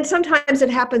that. But then sometimes it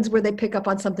happens where they pick up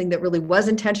on something that really was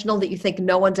intentional that you think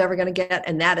no one's ever going to get,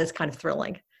 and that is kind of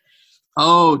thrilling.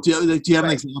 Oh, do you have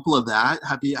an example of that?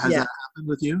 Has that happened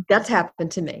with you? That's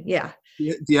happened to me. Yeah.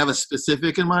 Do you have a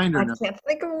specific in mind, or no? I can't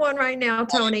think of one right now,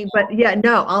 Tony. But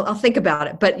I'll think about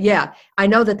it. But yeah, I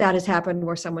know that has happened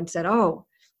where someone said, "Oh,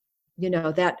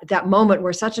 that moment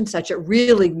where such and such, it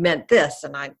really meant this,"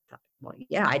 and I thought, well,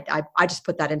 yeah, I just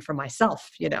put that in for myself,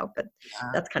 but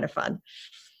that's kind of fun.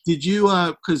 Did you,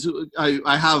 because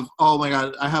I have, oh my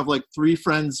God, I have like 3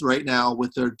 friends right now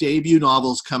with their debut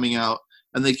novels coming out,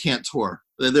 and they can't tour.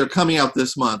 They're coming out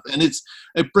this month, and it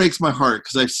breaks my heart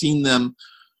because I've seen them.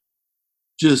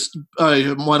 Just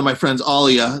one of my friends,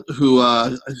 Alia, who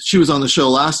she was on the show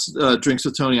last Drinks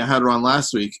with Tony. I had her on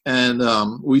last week, and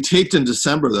we taped in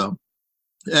December though,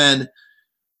 and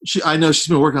I know she's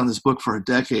been working on this book for a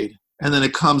decade. And then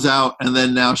it comes out, and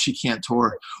then now she can't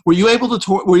tour. Were you able to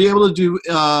tour? Were you able to do?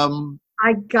 I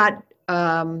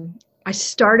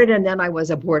started, and then I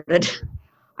was aborted.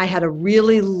 I had a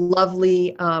really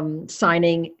lovely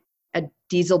signing at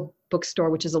Diesel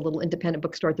Bookstore, which is a little independent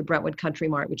bookstore at the Brentwood Country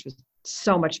Mart, which was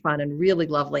so much fun and really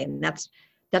lovely. And that's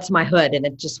my hood, and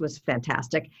it just was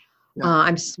fantastic. Yeah.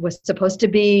 I was supposed to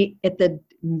be at the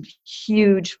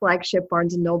huge flagship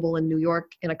Barnes & Noble in New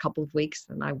York in a couple of weeks,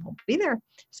 and I won't be there.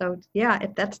 So, yeah,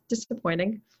 that's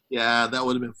disappointing. Yeah, that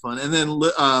would have been fun. And then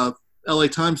LA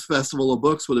Times Festival of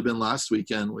Books would have been last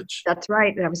weekend, which... That's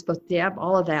right. I was supposed to have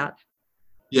all of that.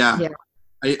 Yeah.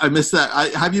 I missed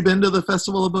that. Have you been to the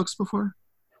Festival of Books before?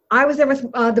 I was there with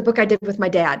the book I did with my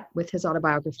dad, with his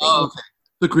autobiography. Oh, okay.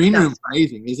 The Green Room's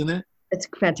amazing, isn't it? It's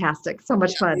fantastic. So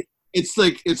much fun. It's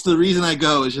the reason I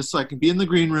go is just so I can be in the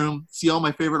green room, see all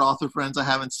my favorite author friends I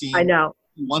haven't seen. I know.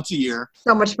 Once a year.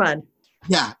 So much fun.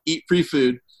 Yeah, eat free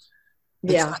food.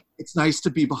 Yeah. It's nice to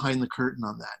be behind the curtain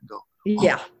on that and go,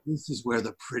 this is where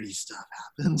the pretty stuff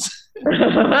happens.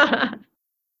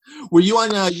 Were you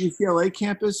on UCLA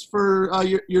campus for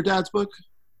your dad's book?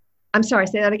 I'm sorry,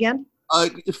 say that again?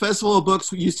 The Festival of Books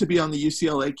used to be on the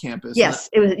UCLA campus. Yes,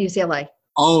 it was at UCLA.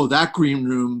 Oh, that green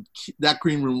room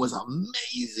was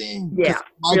amazing. Yeah,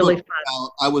 really fun.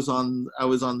 I was on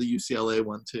the UCLA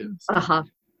one too. So. Uh-huh.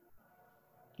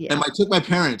 Yeah. And I took my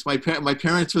parents. My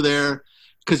parents were there,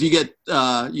 because you get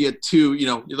two,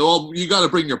 well, you got to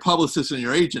bring your publicist and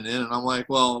your agent in, and I'm like,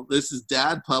 well, this is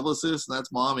dad publicist and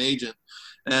that's mom agent,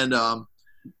 and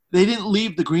they didn't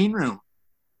leave the green room.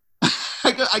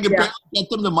 I could barely get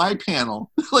them to my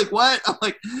panel. Like, what? I'm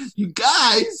like, you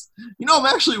guys, I'm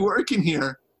actually working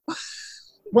here.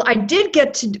 Well, I did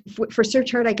get to, for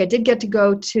Search Hardike, I did get to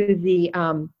go to the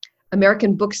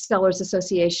American Booksellers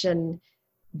Association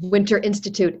Winter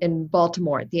Institute in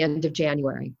Baltimore at the end of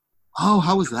January. Oh,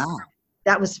 how was that?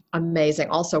 That was amazing.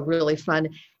 Also really fun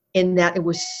in that it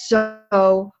was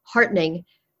so heartening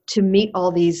to meet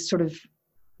all these sort of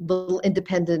little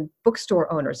independent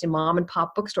bookstore owners and mom and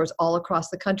pop bookstores all across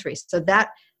the country. So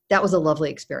that was a lovely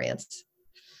experience.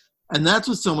 And that's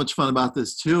what's so much fun about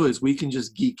this too, is we can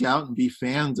just geek out and be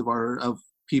fans of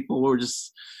people who are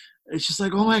just, it's just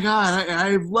like, oh my God,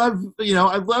 I've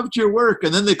loved your work.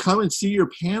 And then they come and see your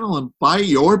panel and buy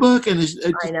your book. And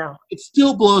I know. It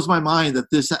still blows my mind that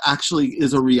this actually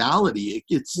is a reality.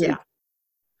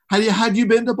 Had you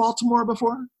been to Baltimore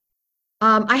before?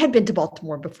 I had been to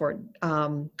Baltimore before.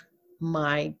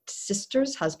 My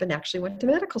sister's husband actually went to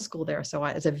medical school there. So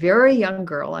as a very young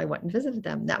girl, I went and visited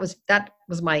them. That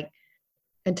was my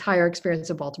entire experience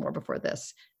of Baltimore before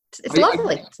this. It's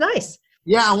lovely. It's nice.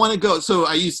 Yeah, I want to go. So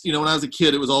I used, when I was a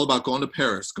kid, it was all about going to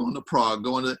Paris, going to Prague,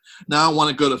 now I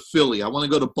want to go to Philly. I want to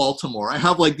go to Baltimore. I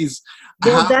have like these.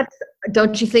 Well,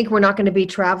 don't you think we're not going to be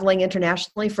traveling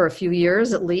internationally for a few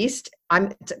years at least?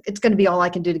 It's going to be all I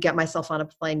can do to get myself on a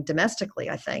plane domestically,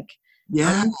 I think.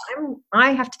 Yeah.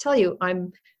 I have to tell you,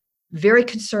 I'm very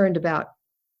concerned about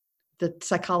the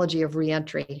psychology of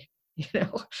reentry,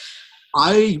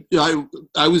 I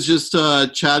was just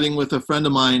chatting with a friend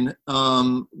of mine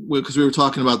because we were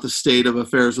talking about the state of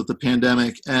affairs with the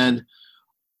pandemic, and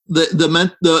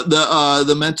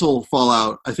the mental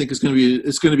fallout I think is going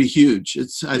to be huge.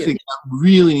 I think that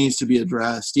really needs to be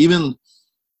addressed. Even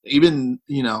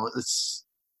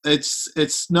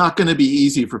it's not going to be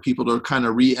easy for people to kind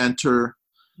of re-enter.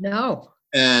 No.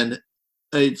 And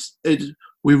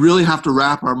we really have to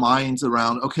wrap our minds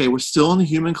around, okay, we're still in the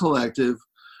human collective.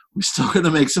 We're still going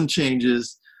to make some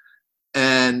changes.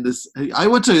 And I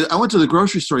went to the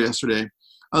grocery store yesterday,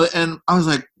 and I was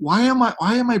like, why am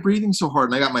I breathing so hard?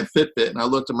 And I got my Fitbit, and I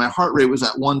looked, and my heart rate was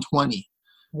at 120.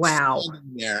 Wow.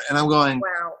 There, and I'm going,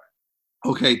 wow.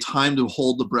 Okay, time to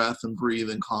hold the breath and breathe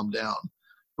and calm down.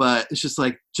 But it's just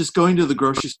like, just going to the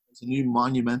grocery store is a new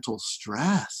monumental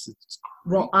stress. It's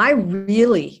crazy. Well, I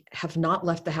really have not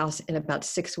left the house in about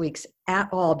 6 weeks at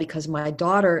all because my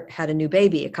daughter had a new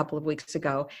baby a couple of weeks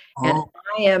ago, and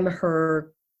I am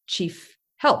her chief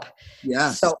help.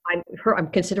 Yes. So I'm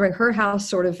considering her house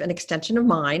sort of an extension of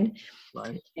mine.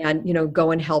 Right. And,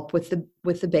 go and help with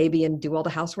the baby and do all the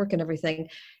housework and everything.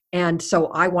 And so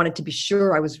I wanted to be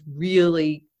sure I was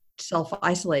really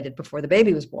self-isolated before the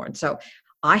baby was born. So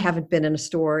I haven't been in a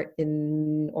store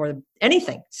or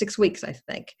anything 6 weeks, I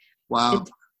think. Wow.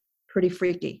 It's pretty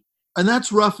freaky. And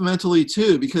that's rough mentally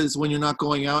too, because when you're not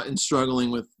going out and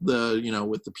struggling with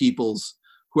with the peoples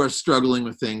who are struggling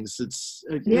with things, it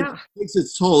takes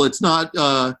its toll. It's not,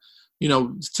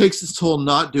 it takes its toll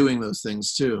not doing those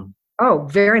things too. Oh,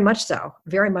 very much so.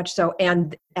 Very much so.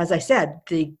 And as I said,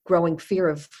 the growing fear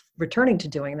of returning to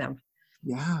doing them.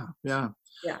 Yeah. Yeah.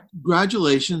 Yeah.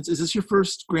 Congratulations. Is this your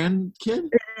first grandkid?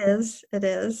 It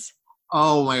is.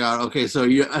 Oh my God. Okay.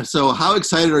 So how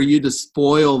excited are you to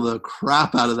spoil the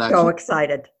crap out of that? So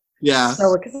excited. Yeah.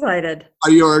 So excited. Are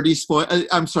you already spoiled?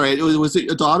 I'm sorry. Was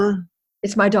it a daughter?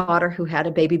 It's my daughter who had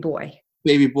a baby boy.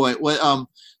 Baby boy. What?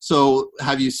 So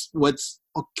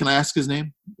can I ask his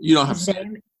name? You don't have his to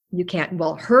name. You can't.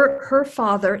 Well, her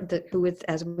father, who is,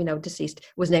 as we know, deceased,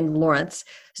 was named Lawrence.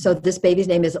 So this baby's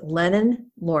name is Lennon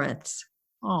Lawrence.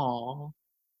 Oh,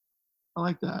 I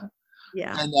like that.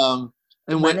 Yeah. And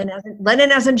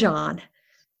Lennon as in John.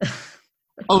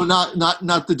 Oh,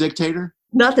 not the dictator?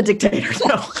 Not the dictator,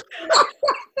 no.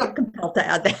 I'm compelled to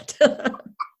add that.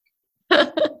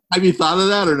 Have you thought of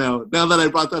that or no? Now that I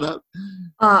brought that up?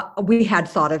 We had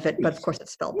thought of it, but of course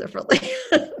it's spelled differently.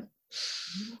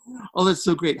 Oh, that's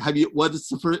so great. What is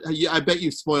the first? I bet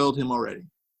you've spoiled him already.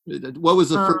 What was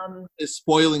the first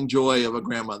spoiling joy of a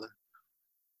grandmother?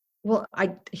 Well,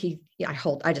 I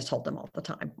just hold them all the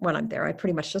time when I'm there. I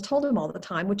pretty much just hold them all the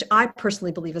time, which I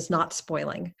personally believe is not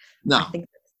spoiling. No, I think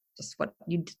that's just what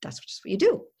you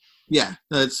do. Yeah,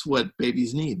 that's what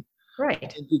babies need.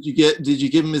 Right. And did you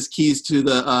give him his keys to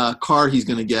the car he's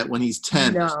going to get when he's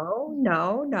 10?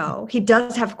 No. He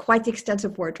does have quite the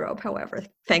extensive wardrobe, however,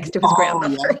 thanks to his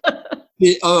grandmother.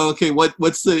 Yeah. Okay.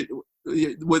 Was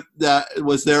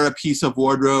there a piece of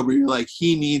wardrobe where you're like,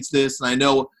 he needs this, and I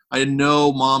know I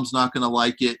know mom's not going to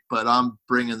like it, but I'm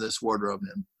bringing this wardrobe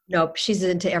in. Nope, she's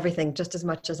into everything just as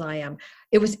much as I am.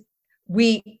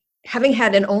 Having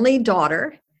had an only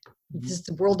daughter, this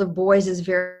world of boys is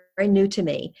very, very new to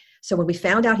me. So when we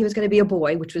found out he was going to be a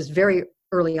boy, which was very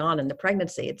early on in the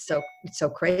pregnancy, it's so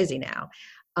crazy now.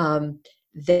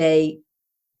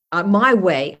 My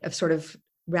way of sort of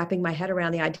wrapping my head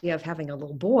around the idea of having a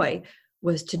little boy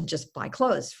was to just buy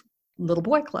clothes, little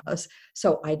boy clothes.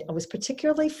 So I was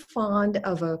particularly fond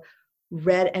of a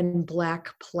red and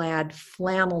black plaid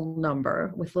flannel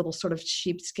number with little sort of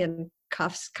sheepskin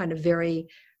cuffs, kind of very,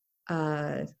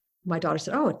 my daughter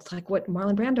said, oh, it's like what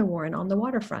Marlon Brando wore in On the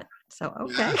Waterfront. So,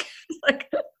 okay.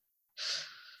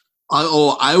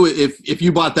 I would, if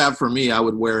you bought that for me, I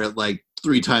would wear it like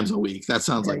 3 times a week. That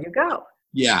sounds there like, you go.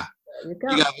 Yeah. There you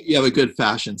go. You have a good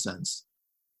fashion sense.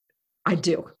 I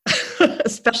do,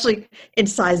 especially in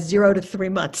size 0 to 3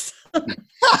 months.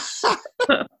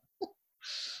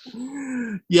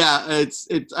 Yeah,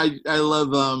 I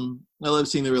love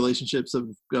seeing the relationships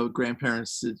of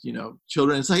grandparents,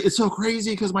 children. It's like, it's so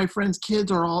crazy because my friends'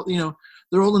 kids are all,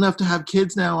 they're old enough to have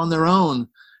kids now on their own.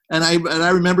 And I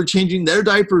remember changing their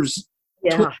diapers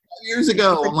 12 years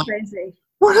ago. I'm like, crazy.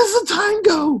 Where does the time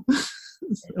go?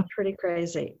 It's pretty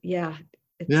crazy. Yeah.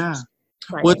 Yeah.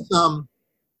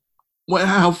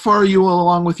 How far are you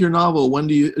along with your novel? When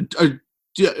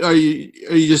are you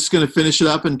just going to finish it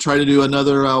up and try to do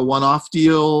another one-off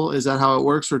deal? Is that how it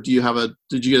works? Or did you get a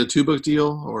 2-book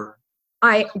deal or?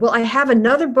 I have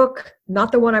another book,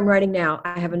 not the one I'm writing now.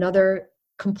 I have another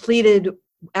completed,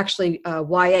 actually,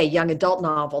 YA, young adult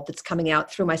novel that's coming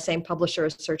out through my same publisher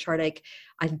as Search Heartache.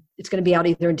 It's going to be out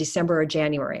either in December or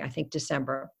January, I think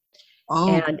December. Oh.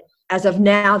 And as of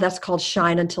now, that's called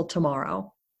Shine Until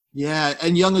Tomorrow. Yeah,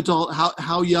 and young adult,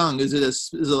 how young? Is it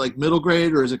like middle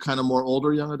grade or is it kind of more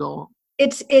older young adult?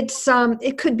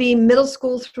 It could be middle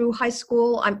school through high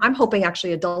school. I'm hoping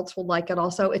actually adults will like it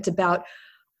also. It's about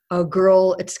a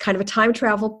girl, it's kind of a time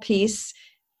travel piece,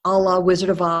 a la Wizard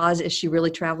of Oz. Is she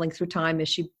really traveling through time? Is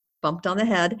she bumped on the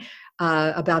head?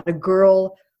 About a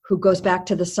girl who goes back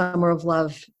to the summer of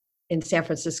love in San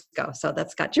Francisco. So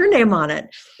that's got your name on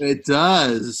it. It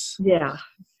does. Yeah.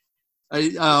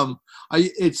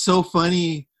 It's so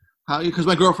funny how, because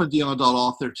my girlfriend's a young adult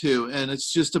author too, and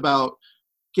it's just about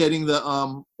getting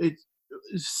it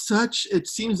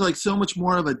seems like so much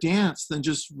more of a dance than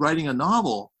just writing a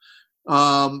novel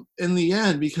in the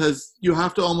end, because you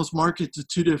have to almost market to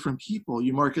 2 different people.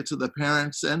 You market to the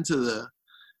parents and to the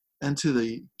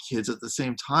kids at the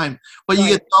same time, but you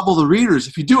get double the readers.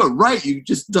 If you do it right, you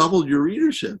just doubled your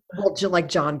readership. Well, like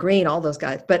John Green, all those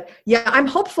guys. But yeah, I'm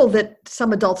hopeful that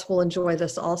some adults will enjoy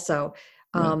this also.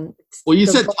 Well, you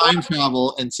said time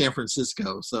travel in San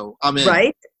Francisco, so I'm in.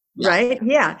 Right, yeah. Right,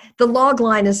 yeah. The log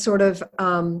line is sort of,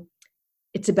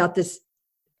 it's about this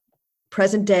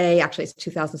present day, actually it's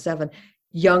 2007,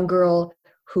 young girl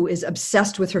who is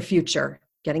obsessed with her future,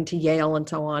 getting to Yale and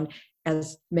so on,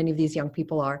 as many of these young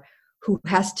people are, who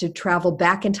has to travel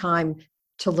back in time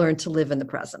to learn to live in the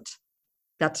present.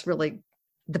 That's really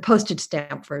the postage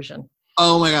stamp version.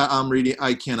 Oh my God, I'm reading.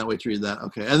 I cannot wait to read that.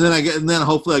 Okay, and then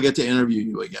hopefully I get to interview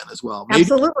you again as well.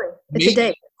 Absolutely, it's a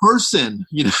date. Person,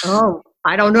 Oh,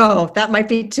 I don't know. That might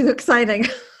be too exciting.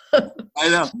 I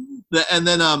know. And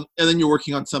then you're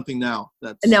working on something now.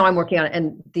 Now I'm working on it,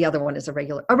 and the other one is a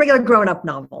regular grown-up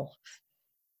novel.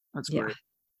 That's great.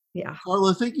 Yeah.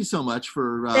 Carla, thank you so much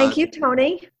for... Thank you,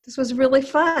 Tony. This was really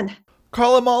fun.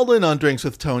 Carla Malden on Drinks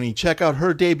with Tony. Check out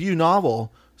her debut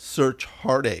novel, Search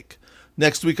Heartache.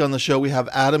 Next week on the show, we have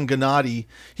Adam Gennady.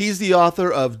 He's the author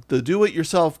of The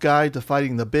Do-It-Yourself Guide to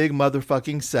Fighting the Big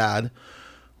Motherfucking Sad,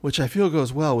 which I feel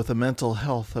goes well with the mental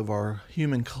health of our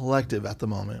human collective at the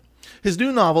moment. His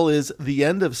new novel is The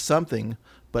End of Something,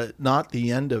 but not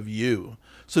the end of you.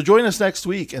 So join us next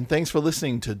week, and thanks for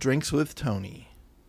listening to Drinks with Tony.